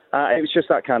 It was just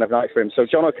that kind of night for him. So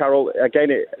John O'Carroll, again,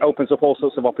 it opens up all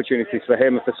sorts of opportunities for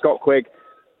him. For Scott Quigg,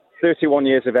 31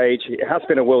 years of age, he has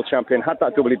been a world champion, had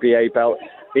that WBA belt.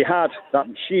 He had that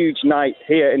huge night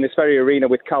here in this very arena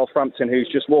with Carl Frampton, who's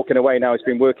just walking away now. He's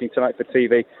been working tonight for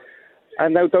TV.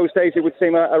 And those days, it would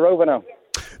seem are over now.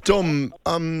 Dom,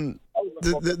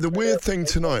 the weird thing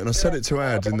tonight, and I said it to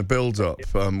Ad in the build-up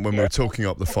when we were talking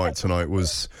up the fight tonight,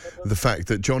 was the fact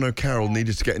that John O'Carroll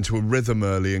needed to get into a rhythm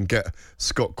early and get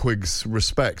Scott Quigg's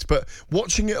respect. But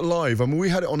watching it live, I mean, we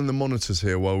had it on in the monitors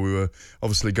here while we were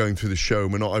obviously going through the show,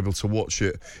 and we're not able to watch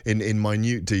it in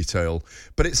minute detail.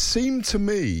 But it seemed to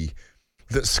me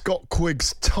that Scott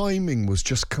Quigg's timing was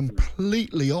just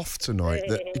completely off tonight,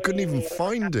 that he couldn't even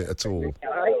find it at all.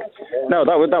 No,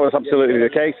 that was absolutely the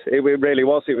case. It really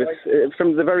was. It was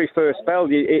from the very first spell.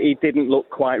 He didn't look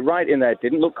quite right in there.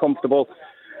 Didn't look comfortable.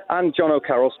 And John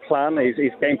O'Carroll's plan,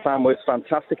 his game plan was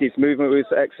fantastic. His movement was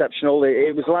exceptional.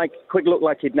 It was like Quigg looked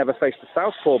like he'd never faced a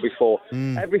southpaw before.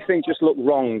 Everything just looked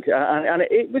wrong, and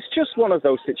it was just one of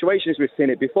those situations. We've seen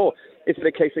it before. It's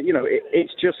the case that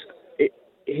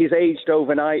he's aged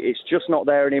overnight. It's just not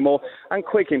there anymore. And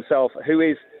Quigg himself, who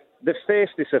is the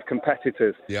fiercest of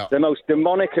competitors, the most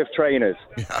demonic of trainers.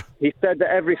 He said that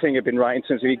everything had been right in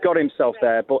terms of he got himself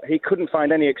there, but he couldn't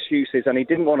find any excuses, and he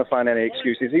didn't want to find any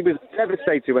excuses. He was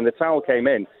devastated when the towel came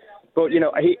in. But,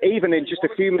 even in just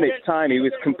a few minutes' time, he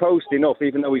was composed enough,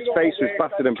 even though his face was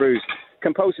battered and bruised,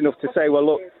 composed enough to say, well,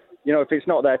 look, if it's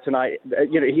not there tonight,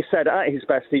 he said at his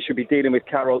best he should be dealing with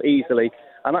Carroll easily,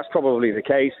 and that's probably the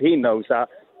case. He knows that.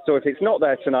 So if it's not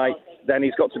there tonight, then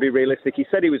he's got to be realistic. He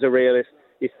said he was a realist.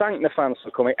 He thanked the fans for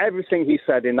coming. Everything he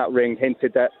said in that ring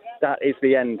hinted that that is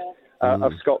the end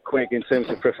of Scott Quigg in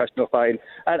terms of professional fighting.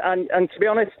 And to be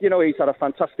honest, he's had a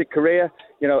fantastic career.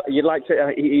 You'd like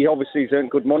to. He obviously has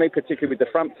earned good money, particularly with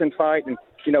the Frampton fight. And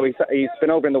he's been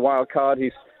over in the wild card.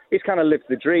 He's kind of lived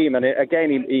the dream. And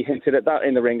he hinted at that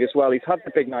in the ring as well. He's had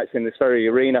the big nights in this very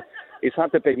arena. He's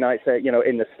had the big nights,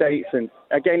 in the States. And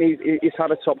again, he's had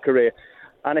a top career.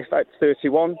 And if at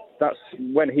 31, that's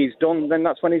when he's done, then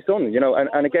that's when he's done,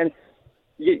 And again,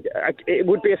 it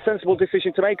would be a sensible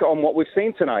decision to make on what we've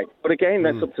seen tonight. But again,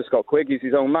 that's up to Scott Quigg. He's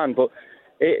his own man. But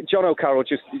John O'Carroll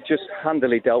just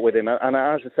handily dealt with him. And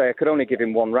as I say, I could only give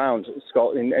him one round,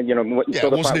 Scott.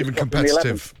 It wasn't even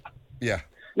competitive. Yeah.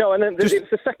 No, and then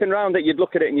it's the second round that you'd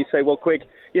look at it and you say, well, Quigg,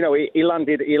 he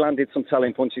landed some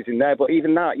telling punches in there. But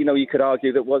even that, you could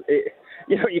argue that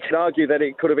you could argue that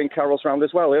it could have been Carroll's round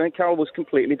as well. I mean, Carroll was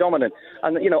completely dominant.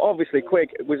 And, obviously Quigg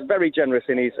was very generous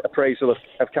in his appraisal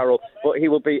of Carroll, but he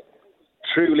will be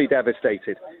truly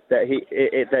devastated that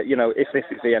if this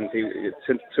is the end,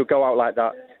 to go out like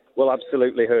that will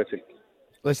absolutely hurt him.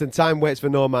 Listen, time waits for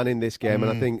no man in this game,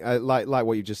 and I think, like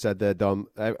what you just said there, Dom,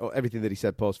 everything that he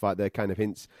said post-fight there kind of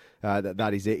hints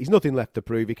that is it. He's nothing left to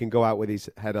prove. He can go out with his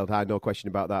head held high, no question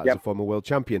about that, as a former world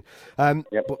champion.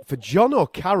 But for John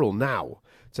O'Carroll now,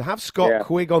 to have Scott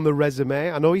Quigg on the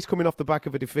resume, I know he's coming off the back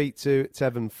of a defeat to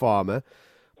Tevin Farmer,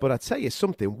 but I tell you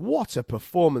something, what a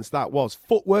performance that was.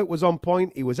 Footwork was on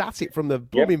point. He was at it from the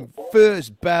blooming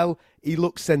first bell. He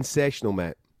looked sensational,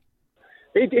 mate.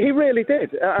 He really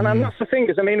did, and that's the thing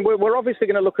is, I mean, we're obviously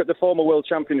going to look at the former world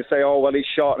champion and say, oh, well, he's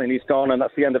shot and he's gone, and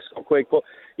that's the end of Scott Quigg. But,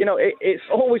 you know, it's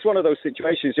always one of those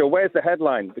situations, you know, where's the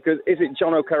headline? Because is it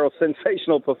John O'Carroll's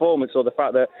sensational performance or the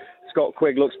fact that Scott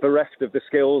Quigg looks bereft of the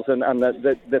skills and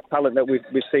the talent that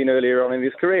we've seen earlier on in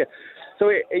his career?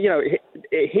 So,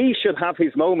 he should have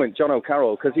his moment, John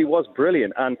O'Carroll, because he was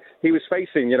brilliant. And he was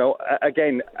facing, you know,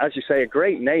 again, as you say, a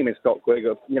great name in Scott Quigg,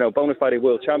 you know, bona fide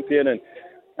world champion.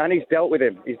 And he's dealt with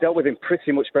him. He's dealt with him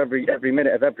pretty much for every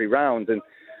minute of every round. And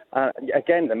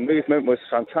again, the movement was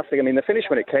fantastic. I mean, the finish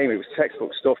when it came, it was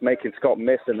textbook stuff, making Scott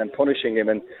miss and then punishing him.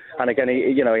 And again,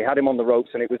 he had him on the ropes,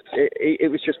 and it was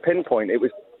just pinpoint. It was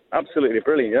absolutely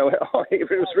brilliant. You know, it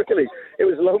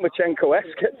was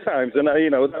Lomachenko-esque at times. And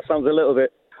you know, that sounds a little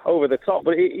bit over the top,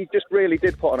 but he just really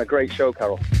did put on a great show,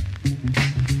 Carol.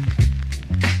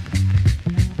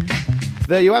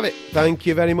 There you have it. Thank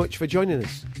you very much for joining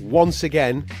us once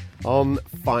again on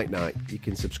Fight Night. You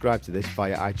can subscribe to this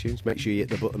via iTunes. Make sure you hit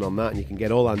the button on that, and you can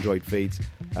get all Android feeds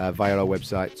via our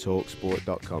website,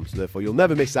 talksport.com. So therefore, you'll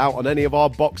never miss out on any of our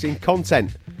boxing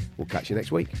content. We'll catch you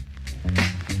next week.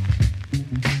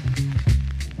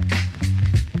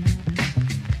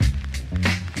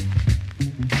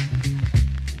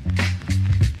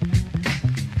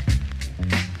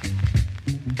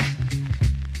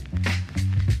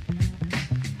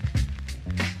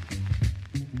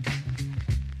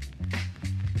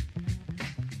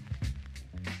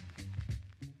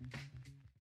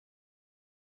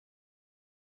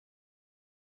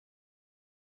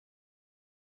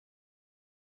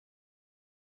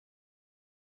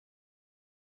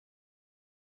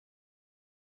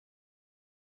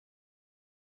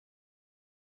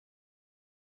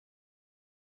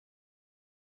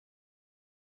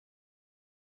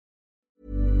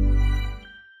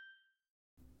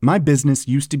 My business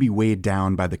used to be weighed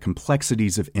down by the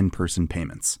complexities of in-person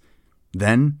payments.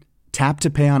 Then, Tap to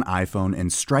Pay on iPhone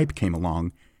and Stripe came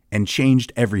along and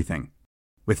changed everything.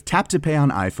 With Tap to Pay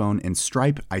on iPhone and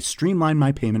Stripe, I streamlined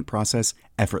my payment process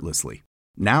effortlessly.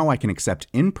 Now I can accept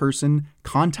in-person,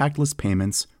 contactless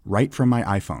payments right from my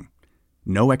iPhone.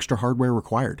 No extra hardware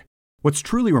required. What's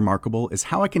truly remarkable is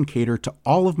how I can cater to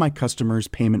all of my customers'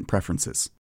 payment preferences.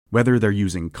 Whether they're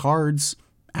using cards,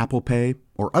 Apple Pay,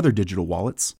 or other digital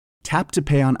wallets, Tap to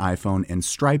Pay on iPhone and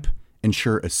Stripe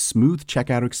ensure a smooth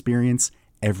checkout experience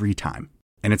every time.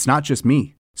 And it's not just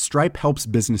me. Stripe helps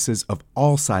businesses of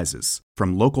all sizes,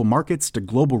 from local markets to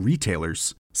global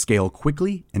retailers, scale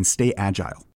quickly and stay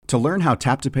agile. To learn how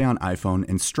Tap to Pay on iPhone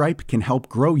and Stripe can help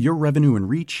grow your revenue and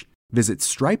reach, visit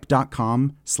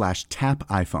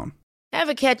stripe.com/tapiphone.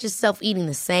 Ever catch yourself eating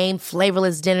the same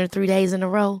flavorless dinner 3 days in a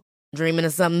row? Dreaming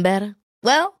of something better?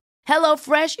 Well,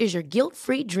 HelloFresh is your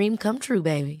guilt-free dream come true,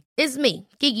 baby. It's me,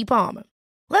 Keke Palmer.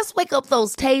 Let's wake up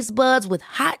those taste buds with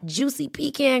hot, juicy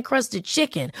pecan-crusted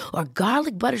chicken or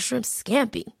garlic butter shrimp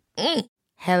scampi.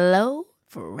 Hello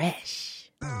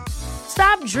Fresh.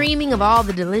 Stop dreaming of all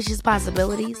the delicious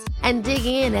possibilities and dig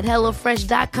in at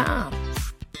HelloFresh.com.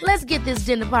 Let's get this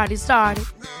dinner party started.